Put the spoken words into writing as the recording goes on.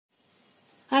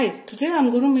Hi, today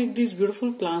I'm going to make these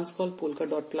beautiful plants called polka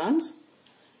dot plants.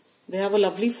 They have a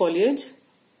lovely foliage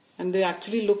and they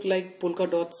actually look like polka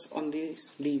dots on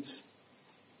these leaves.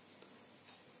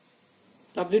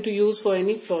 Lovely to use for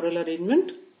any floral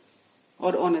arrangement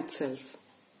or on itself.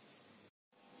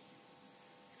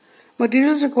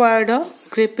 Materials required are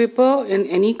crepe paper in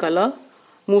any color.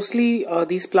 Mostly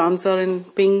these plants are in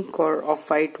pink or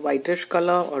off-white, whitish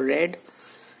color or red,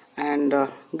 and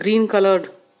green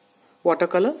colored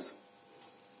watercolors,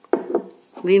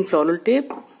 green floral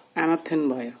tape, and a thin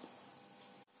wire.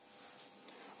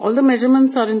 All the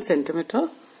measurements are in centimeter.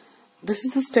 This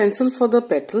is the stencil for the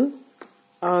petal.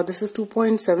 This is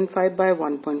 2.75 by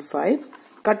 1.5.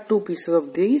 Cut 2 pieces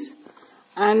of these,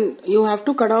 and you have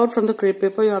to cut out from the crepe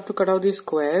paper. You have to cut out these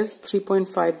squares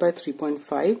 3.5 by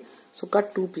 3.5. So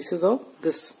cut 2 pieces of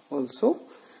this also.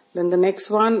 Then the next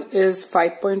one is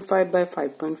 5.5 by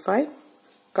 5.5.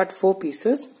 Cut 4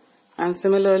 pieces. And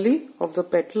similarly of the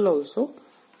petal also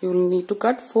you will need to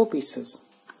cut 4 pieces.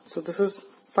 So this is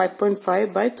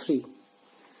 5.5 by 3.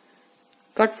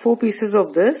 Cut 4 pieces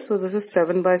of this. So this is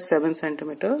 7 by 7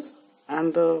 centimeters.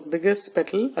 And the biggest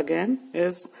petal again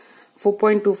is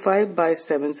 4.25 by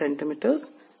 7 centimeters.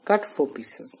 Cut 4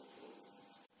 pieces.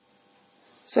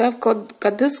 So I have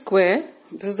cut this square.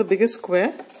 This is the biggest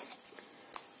square.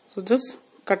 So just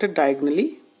cut it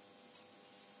diagonally.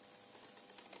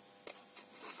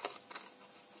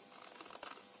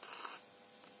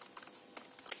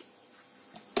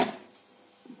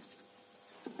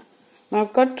 Now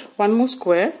I've cut one more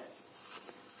square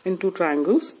into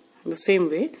triangles in the same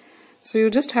way. So you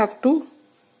just have to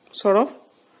sort of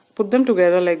put them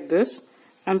together like this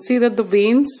and see that the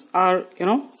veins are,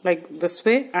 like this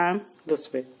way and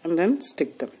this way, and then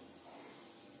stick them.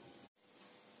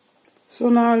 So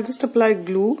now I'll just apply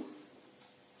glue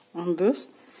on this.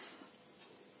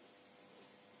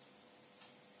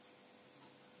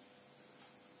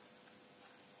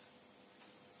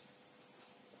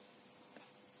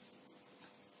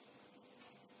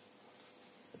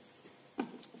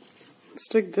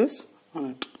 Stick this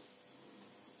on it.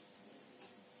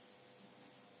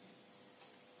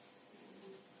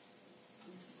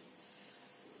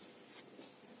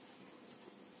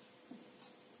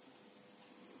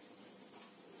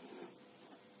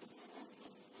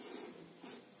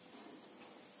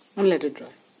 And let it dry.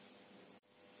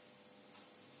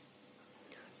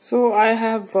 So I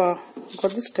have got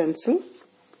the stencil.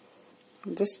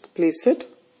 Just place it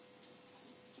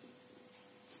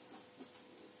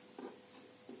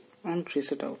and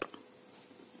trace it out.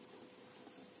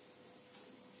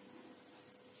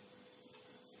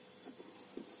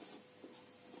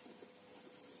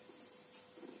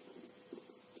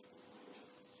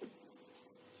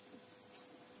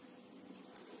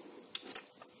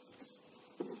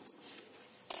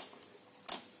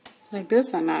 Like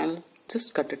this, and I'll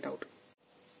just cut it out.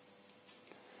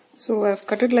 So I've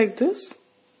cut it like this.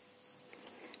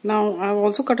 Now I've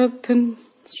also cut a thin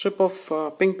strip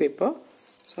of pink paper.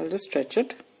 So I'll just stretch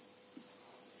it.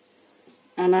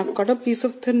 And I've cut a piece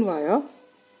of thin wire.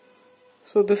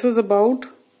 So this is about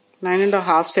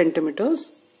 9.5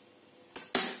 centimeters.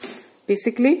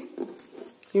 Basically,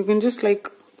 you can just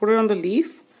put it on the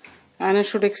leaf, and it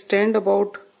should extend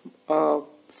about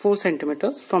 4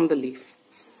 centimeters from the leaf.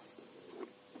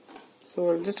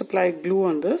 So I'll just apply glue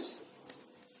on this.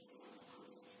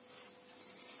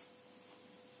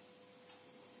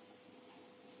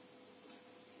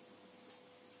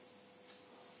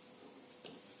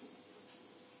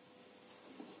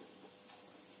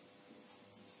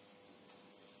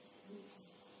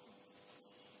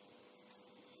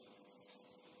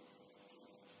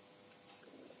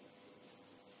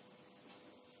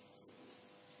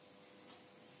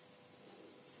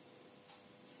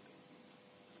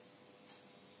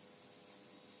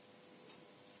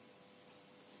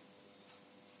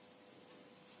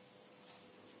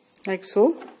 Like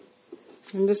so,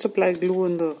 and just apply glue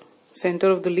in the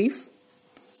center of the leaf.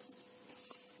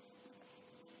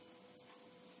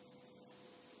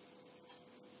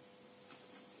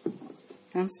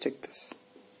 And stick this.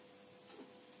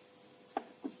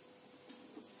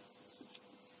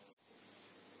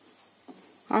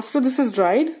 After this is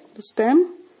dried, the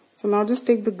stem, so now just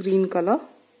take the green color,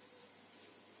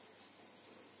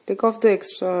 take off the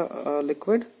extra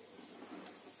liquid,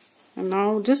 and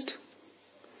now just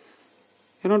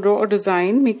draw a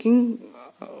design making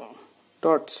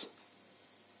dots.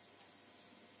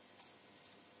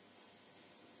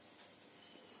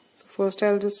 So first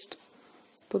I'll just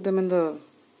put them in the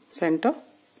center.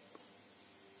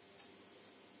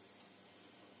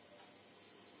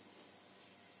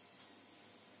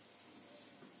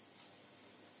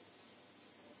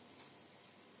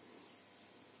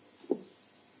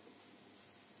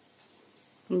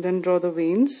 and then draw the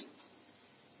veins.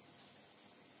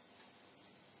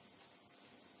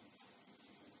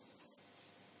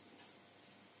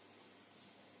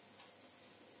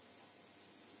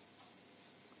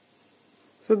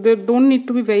 So they don't need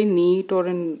to be very neat or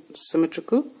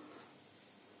symmetrical,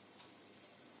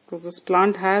 because this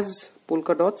plant has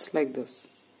polka dots like this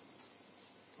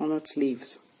on its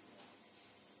leaves.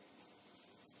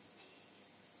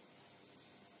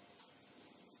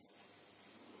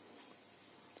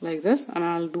 Like this, and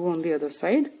I'll do on the other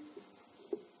side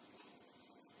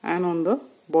and on the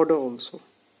border also,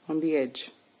 on the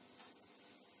edge.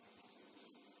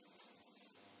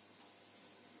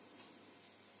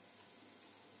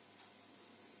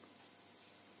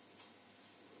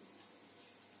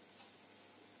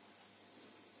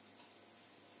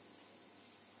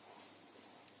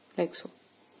 Like so.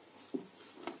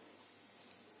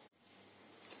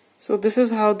 So this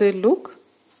is how they look,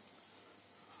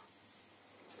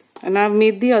 and I've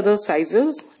made the other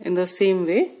sizes in the same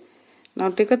way.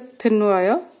 Now take a thin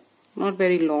wire, not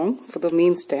very long, for the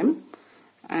main stem,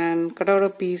 and cut out a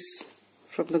piece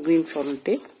from the green floral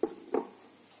tape.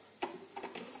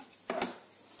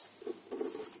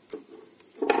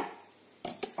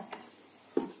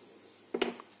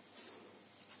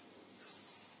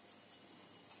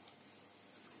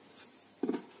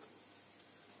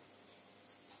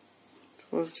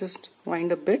 First just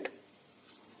wind a bit.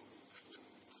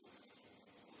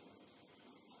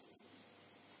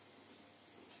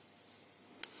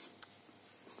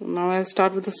 Now I'll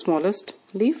start with the smallest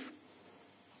leaf.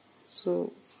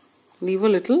 So leave a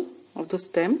little of the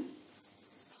stem,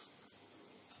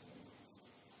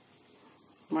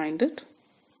 wind it,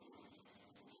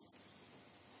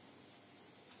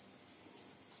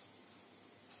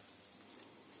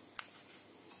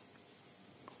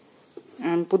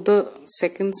 and put the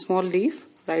second small leaf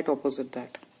right opposite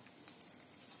that.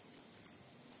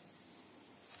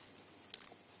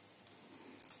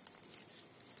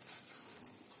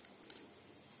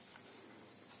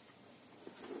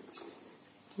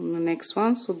 And the next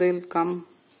one, so they'll come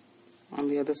on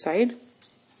the other side.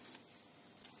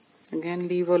 Again,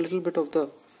 leave a little bit of the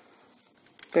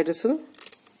pedicel.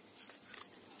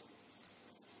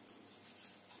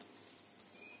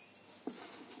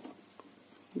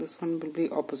 This one will be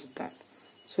opposite that.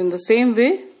 So in the same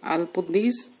way, I'll put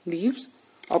these leaves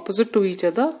opposite to each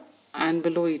other and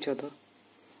below each other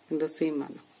in the same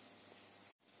manner.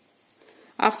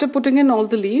 After putting in all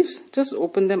the leaves, just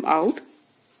open them out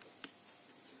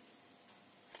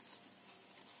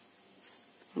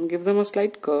and give them a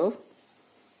slight curve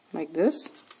like this.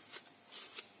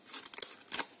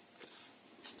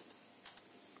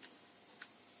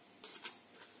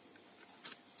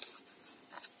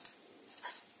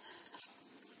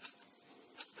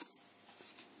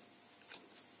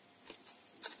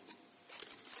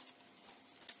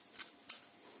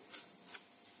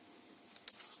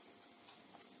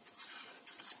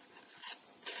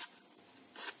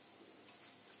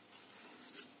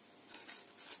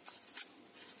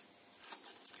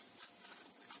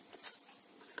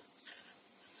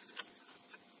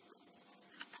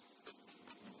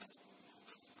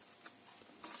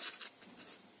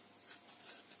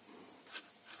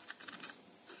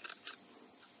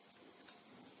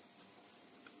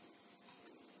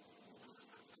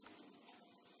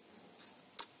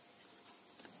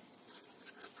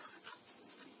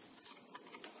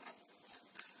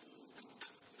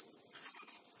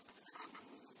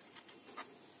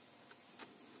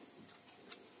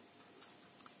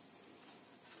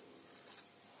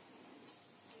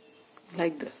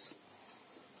 Like this.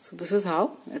 So this is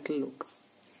how it will look.